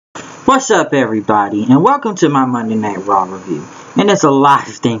What's up, everybody, and welcome to my Monday Night Raw review. And there's a lot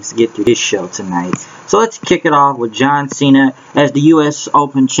of things to get through this show tonight. So let's kick it off with John Cena. As the US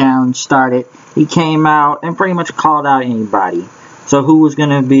Open Challenge started, he came out and pretty much called out anybody. So who was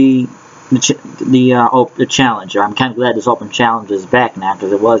going to be the challenger? I'm kind of glad this Open Challenge is back now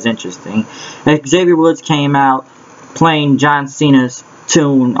because it was interesting. Xavier Woods came out playing John Cena's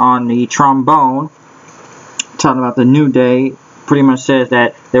tune on the trombone, talking about the New Day. Pretty much says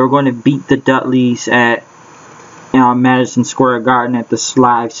that they were going to beat the Dudleys at Madison Square Garden at the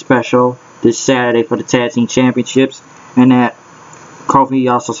live special this Saturday for the Tag Team Championships, and that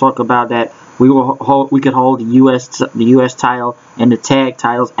Kofi also spoke about that we could hold the U.S. title and the tag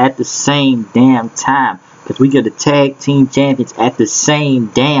titles at the same damn time because we get the Tag Team Champions at the same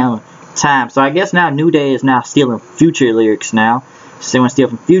damn time. So I guess now New Day is now stealing Future lyrics now. So they want to steal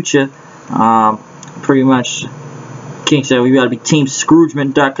from Future. Pretty much. King said we gotta be Team Scrooge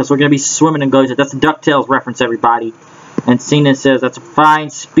McDuck because we're gonna be swimming in goes. That's a DuckTales reference, everybody. And Cena says that's a fine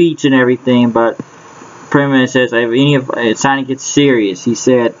speech and everything, but pretty much says if Sonic gets serious, he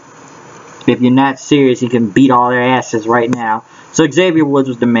said if you're not serious, he can beat all their asses right now. So Xavier Woods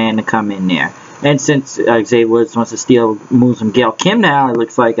was the man to come in there. And since Xavier Woods wants to steal moves from Gail Kim now, it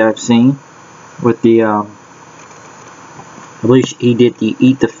looks like I've seen with the I believe he did the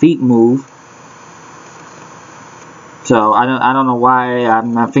Eat the Feet move. So I don't know why.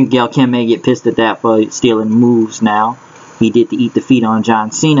 I think Gail Kim may get pissed at that for stealing moves now. He did the Eat the Feet on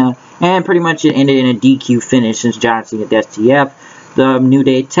John Cena, and pretty much it ended in a DQ finish since John Cena got STF. The New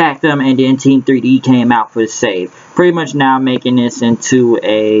Day attacked them, and then Team 3D came out for the save. Pretty much now making this into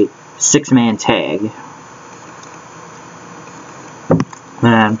a 6-man tag.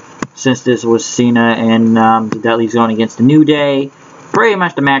 And since this was Cena and the Dudleys going against the New Day, pretty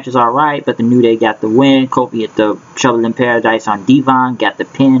much the match is alright, but the New Day got the win. Kofi hit the Trouble in Paradise on Devon, got the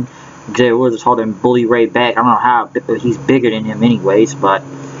pin. Xavier Woods was holding Bully Ray back. I don't know how, he's bigger than him anyways, but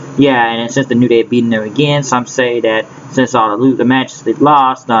yeah, and since the New Day beating them again, some say that since all the matches they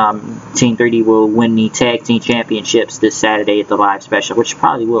lost, Team 3D will win the Tag Team Championships this Saturday at the live special, which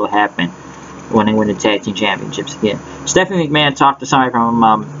probably will happen when they win the Tag Team Championships again. Stephanie McMahon talked to somebody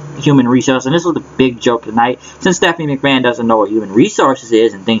from Human Resources, and this was the big joke tonight. Since Stephanie McMahon doesn't know what Human Resources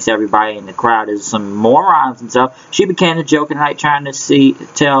is and thinks everybody in the crowd is some morons and stuff, she became the joke tonight trying to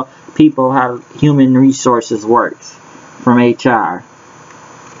tell people how Human Resources works from HR.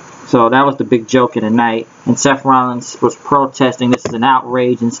 So that was the big joke of the night. And Seth Rollins was protesting this is an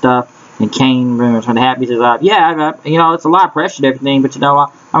outrage and stuff. And Kane was happy. He says, yeah, you know, it's a lot of pressure and everything, but you know,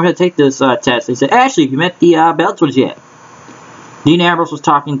 I'm going to take this test. He said, Ashley, have you met the Belters yet? Dean Ambrose was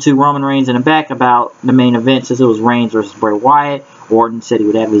talking to Roman Reigns in the back about the main event since it was Reigns versus Bray Wyatt. Orton said he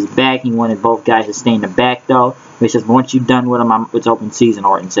would have his back. He wanted both guys to stay in the back, though. He says, once you're done with him, it's open season,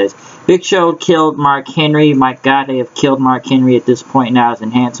 Orton says. Big Show killed Mark Henry. My God, they have killed Mark Henry at this point now as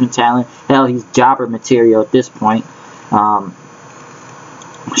enhancement talent. Hell, he's jobber material at this point.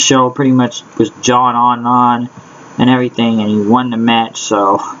 Show pretty much was jawing on and everything, and he won the match,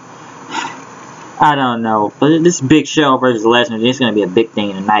 so I don't know, but this Big Show versus Lesnar, it's going to be a big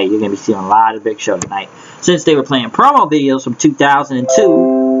thing tonight. You're going to be seeing a lot of Big Show tonight. Since they were playing promo videos from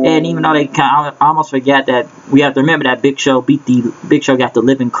 2002, and even though they kind of almost forgot that, we have to remember that Big Show got the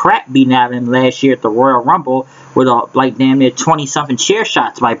living crap beaten out of him last year at the Royal Rumble with like damn near 20-something chair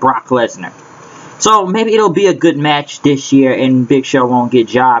shots by Brock Lesnar. So maybe it'll be a good match this year, and Big Show won't get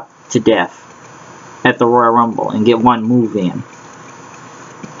jobbed to death at the Royal Rumble and get one move in.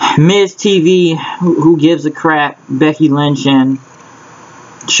 Miz TV, who gives a crap? Becky Lynch and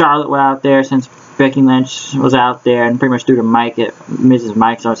Charlotte were out there since Becky Lynch was out there and pretty much threw the mic at Mrs.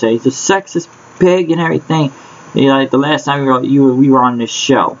 Mike. So I say he's a sexist pig and everything. You know, like the last time we were on this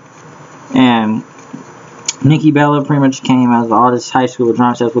show, and Nikki Bella pretty much came as all this high school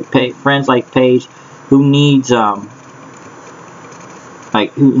drama stuff with friends like Paige, who needs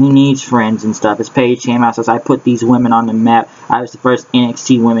who needs friends and stuff. As Paige came out, says, I put these women on the map. I was the first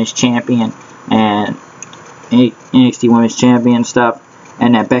NXT Women's Champion and NXT Women's Champion stuff.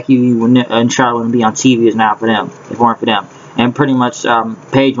 And that Becky and Charlotte wouldn't be on TV is now for them. If it weren't for them. And pretty much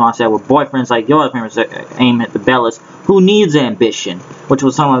Paige wants that with boyfriends like yours, aim at the Bellas, who needs ambition, which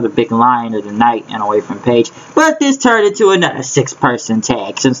was some of the big line of the night and away from Paige. But this turned into another 6-person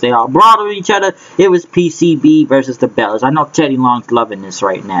tag. Since they all brawled with each other, it was PCB versus the Bellas. I know Teddy Long's loving this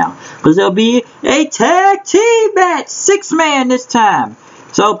right now, because there'll be a tag team match, 6-man this time.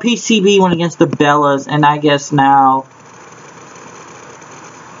 So PCB went against the Bellas, and I guess now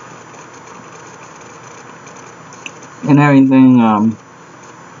and everything,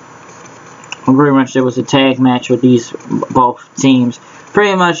 pretty much there was a tag match with these both teams.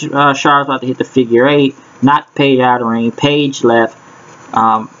 pretty much Charlotte's about to hit the figure 8, knocked Paige out of the ring. Paige left.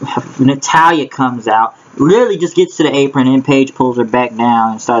 Natalya comes out, literally just gets to the apron, and Paige pulls her back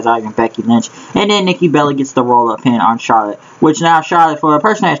down and starts arguing Becky Lynch. And then Nikki Bella gets the roll-up pin on Charlotte, which now Charlotte, for a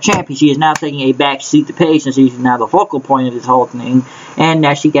person that's champion, she is now taking a back seat to Paige, and she's now the focal point of this whole thing. And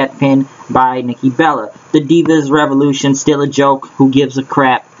now she got pinned by Nikki Bella. The Divas Revolution, still a joke. Who gives a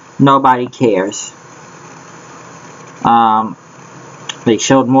crap? Nobody cares. They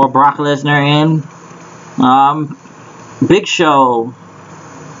showed more Brock Lesnar and Big Show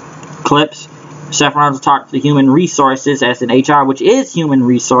clips. Seth Rollins talked to Human Resources as an HR, which is Human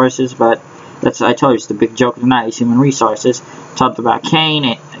Resources, but that's, I told you, it's the big joke of the night is Human Resources. Talked about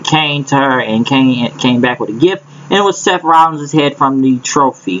Kane to her, and Kane came back with a gift, and it was Seth Rollins' head from the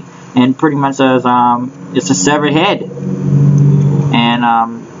trophy, and pretty much says it's a severed head,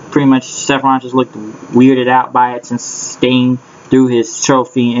 and pretty much Seth Rollins just looked weirded out by it since Sting threw his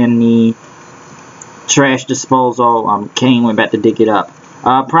trophy in the trash disposal. Kane went back to dig it up.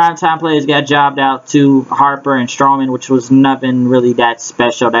 Primetime players got jobbed out to Harper and Strowman, which was nothing really that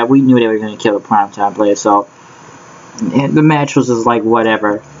special. That we knew they were going to kill the primetime players, so the match was just like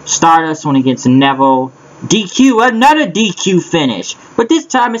whatever. Stardust went against Neville. DQ, another DQ finish, but this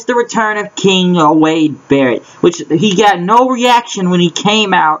time it's the return of King Wade Barrett, which he got no reaction when he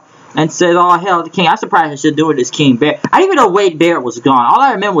came out and said, "Oh hell, the King." I'm surprised they should do it as King Barrett. I didn't even know Wade Barrett was gone. All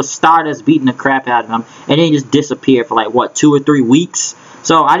I remember was Stardust beating the crap out of him, and then he just disappeared for like what, 2 or 3 weeks.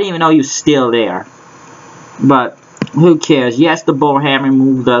 So I didn't even know he was still there. But who cares? Yes, the bullhammering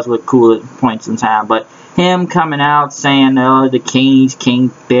move does look cool at points in time, but him coming out saying, "Oh, the King's King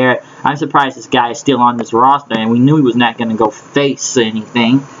Barrett." I'm surprised this guy is still on this roster, and we knew he was not going to go face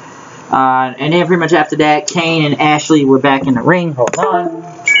anything. And then pretty much after that, Kane and Ashley were back in the ring. Hold on.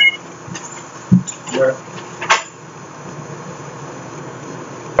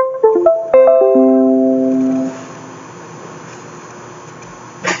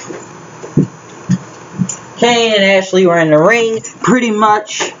 Kane and Ashley were in the ring, pretty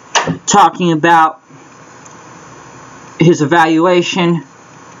much talking about his evaluation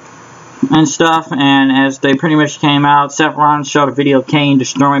and stuff. And as they pretty much came out, Seth Rollins showed a video of Kane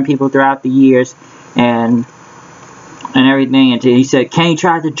destroying people throughout the years and everything. And he said, "Kane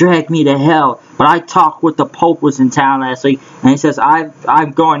tried to drag me to hell, but I talked with the Pope was in town last week, and he says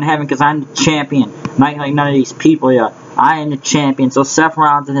I'm going to heaven because I'm the champion. Not like none of these people here. I am the champion." So Seth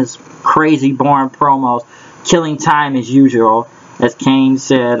Rollins and his crazy boring promos, killing time as usual. As Kane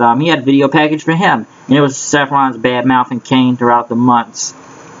said, he had a video package for him, and it was Seth Rollins bad-mouthing Kane throughout the months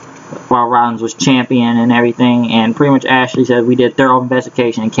while Rollins was champion and everything. And pretty much Ashley said, "We did thorough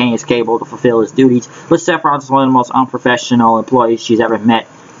investigation, and Kane is capable to fulfill his duties." But Seth Rollins is one of the most unprofessional employees she's ever met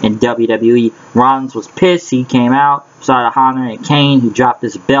in WWE. Rollins was pissed. He came out, started hollering at Kane. He dropped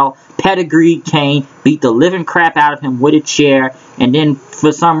his belt. Pedigreed Kane, beat the living crap out of him with a chair, and then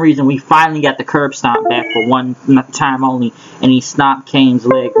for some reason we finally got the curb stomp back for one time only, and he stomped Kane's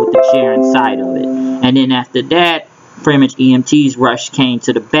leg with the chair inside of it. And then after that, pretty much EMTs rushed Kane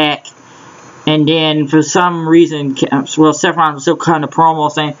to the back, and then for some reason, well, Seth Rollins was still cutting a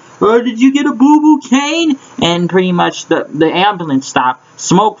promo saying, "Oh, did you get a boo-boo, Kane?" And pretty much the ambulance stopped.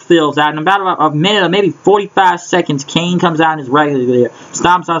 Smoke fills out. In about a minute or maybe 45 seconds, Kane comes out in his regular gear,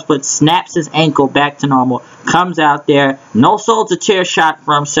 stomps on his foot, snaps his ankle back to normal, comes out there, no sold a chair shot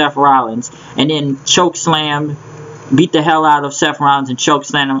from Seth Rollins, and then choke slam, beat the hell out of Seth Rollins and choke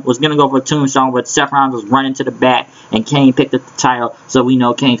slam him. Was going to go for a tombstone, but Seth Rollins was running to the back, and Kane picked up the title, so we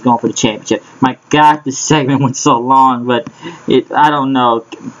know Kane's going for the championship. My God, this segment went so long, but I don't know.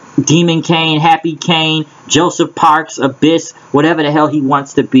 Demon Kane, Happy Kane, Joseph Parks, Abyss, whatever the hell he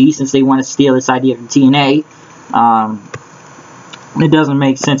wants to be, since they want to steal this idea from TNA. It doesn't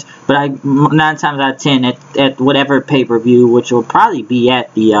make sense, but 9 times out of 10 at whatever pay-per-view, which will probably be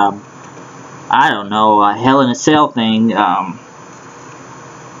at the I don't know, Hell in a Cell thing.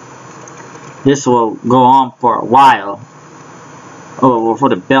 This will go on for a while. Oh, for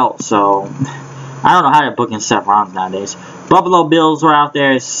the belt, so I don't know how they're booking Seth Rollins nowadays. Buffalo Bills were out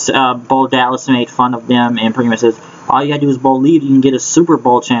there. Bo Dallas made fun of them and pretty much says, "All you gotta do is believe you can get a Super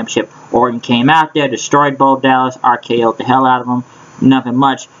Bowl championship." Orton came out there, destroyed Bo Dallas, RKO'd the hell out of him. Nothing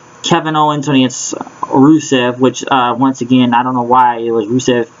much. Kevin Owens against Rusev, which once again, I don't know why it was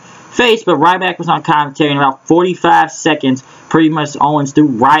Rusev face, but Ryback was on commentary in about 45 seconds. Pretty much Owens threw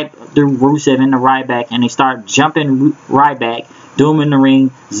Rusev into Ryback, and they start jumping Ryback, threw him in the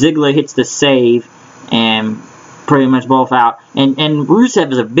ring. Ziggler hits the save, and pretty much both out. And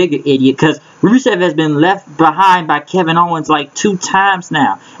Rusev is a bigger idiot because Rusev has been left behind by Kevin Owens like 2 times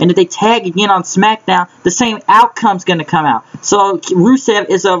now. And if they tag again on SmackDown, the same outcome's going to come out. So Rusev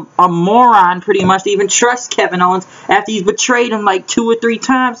is a moron pretty much to even trust Kevin Owens after he's betrayed him like 2 or 3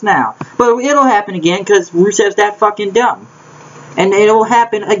 times now. But it'll happen again because Rusev's that fucking dumb. And it'll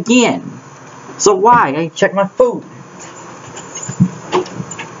happen again. So why? I ain't check my food.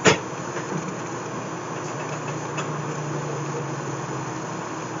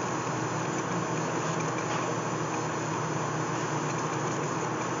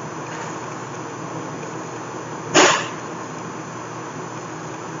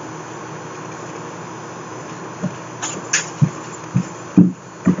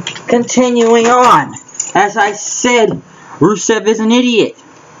 Continuing on, as I said, Rusev is an idiot.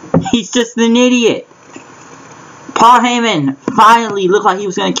 He's just an idiot. Paul Heyman finally looked like he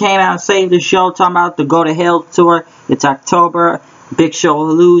was going to come out and save the show, talking about the Go to Hell tour. It's October. Big Show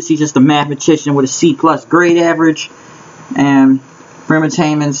will lose. He's just a mathematician with a C+ grade average. And Bray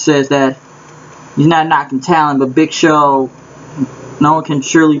Heyman says that he's not knocking talent, but Big Show, no one can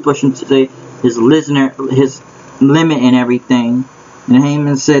surely push him to his limit and everything. And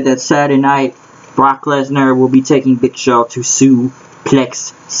Heyman said that Saturday night, Brock Lesnar will be taking Big Show to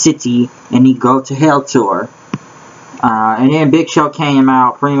Suplex City and he Go to Hell tour. And then Big Show came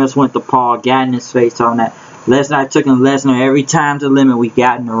out, pretty much went to Paul, got in his face on that. I took Lesnar every time to the limit we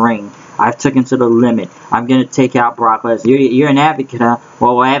got in the ring. I've took him to the limit. I'm going to take out Brock Lesnar. You're an advocate, huh?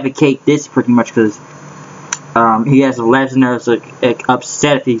 Well, we'll advocate this pretty much because he has Lesnar's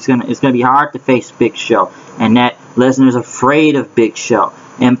upset if it's gonna be hard to face Big Show, and that Lesnar's afraid of Big Show,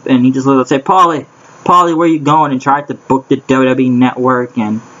 and he just literally said, Paulie, where you going? And tried to book the WWE Network,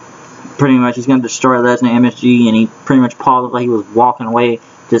 and pretty much he's gonna destroy Lesnar MSG, and he pretty much Paul looked like he was walking away,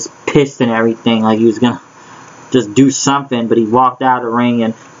 just pissed and everything, like he was gonna just do something, but he walked out of the ring,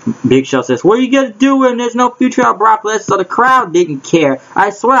 and Big Show says, what are you going to do when there's no future of Brock Lesnar? So the crowd didn't care.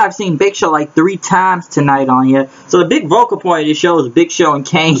 I swear I've seen Big Show like 3 times tonight on here. So the big vocal point of this show is Big Show and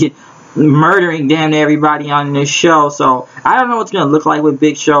Kane murdering damn everybody on this show. So I don't know what's going to look like with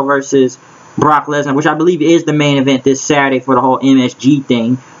Big Show versus Brock Lesnar, which I believe is the main event this Saturday for the whole MSG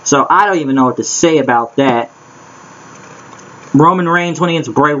thing. So I don't even know what to say about that. Roman Reigns went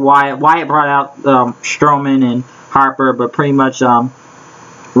against Bray Wyatt. Wyatt brought out Strowman and Harper, but pretty much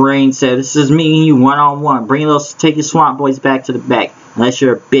Reigns said, this is me and you one-on-one. Take your Swamp Boys back to the back. Unless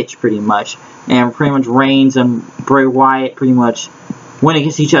you're a bitch, pretty much. And pretty much Reigns and Bray Wyatt pretty much went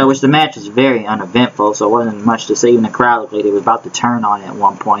against each other, which the match was very uneventful, so it wasn't much to say. Even the crowd looked like it was about to turn on it at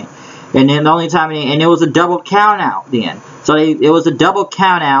one point. And then the only time, and it was a double count-out then. So it was a double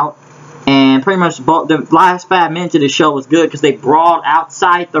count-out, and pretty much the last 5 minutes of the show was good because they brawled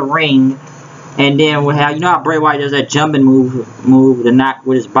outside the ring. And then you know how Bray Wyatt does that jumping move to knock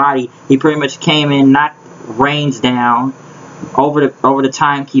with his body. He pretty much came in, knocked Reigns down over the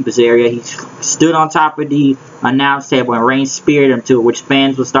timekeeper's area. He stood on top of the announce table and Reigns speared him to it, which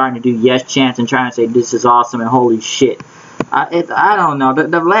fans were starting to do yes chants and trying to say this is awesome and holy shit. I don't know.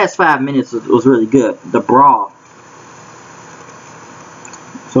 The last 5 minutes was really good. The brawl.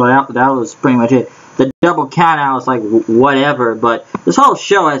 So that was pretty much it. The double count out was like whatever, but this whole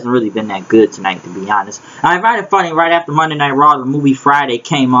show hasn't really been that good tonight, to be honest. I find it funny, right after Monday Night Raw, the movie Friday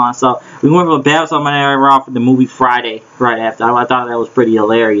came on, so we went with Babs on Monday Night Raw for the movie Friday right after. I thought that was pretty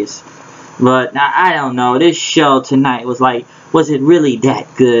hilarious. But I don't know, this show tonight was like, was it really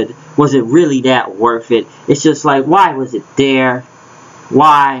that good? Was it really that worth it? It's just like, why was it there?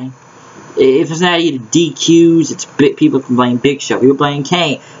 Why? If it's not either DQs, it's people can blame Big Show. People blame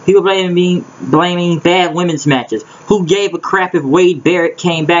Kane. People blaming bad women's matches. Who gave a crap if Wade Barrett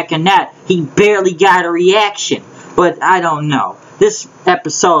came back in that? He barely got a reaction. But I don't know. This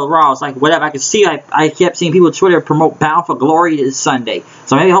episode of Raw is like whatever. I could see. I kept seeing people on Twitter promote Bound for Glory this Sunday.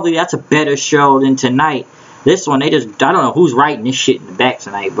 So maybe hopefully that's a better show than tonight. This one, I don't know who's writing this shit in the back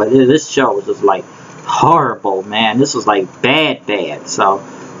tonight. But this show was just like horrible, man. This was like bad. So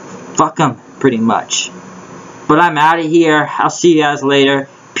fuck them, pretty much. But I'm out of here. I'll see you guys later.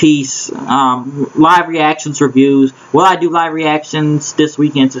 Peace. Live reactions, reviews. Will I do live reactions this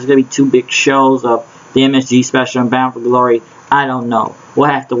weekend? There's going to be 2 big shows of the MSG special and Bound for Glory. I don't know. We'll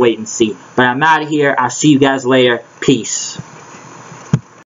have to wait and see. But I'm out of here. I'll see you guys later. Peace.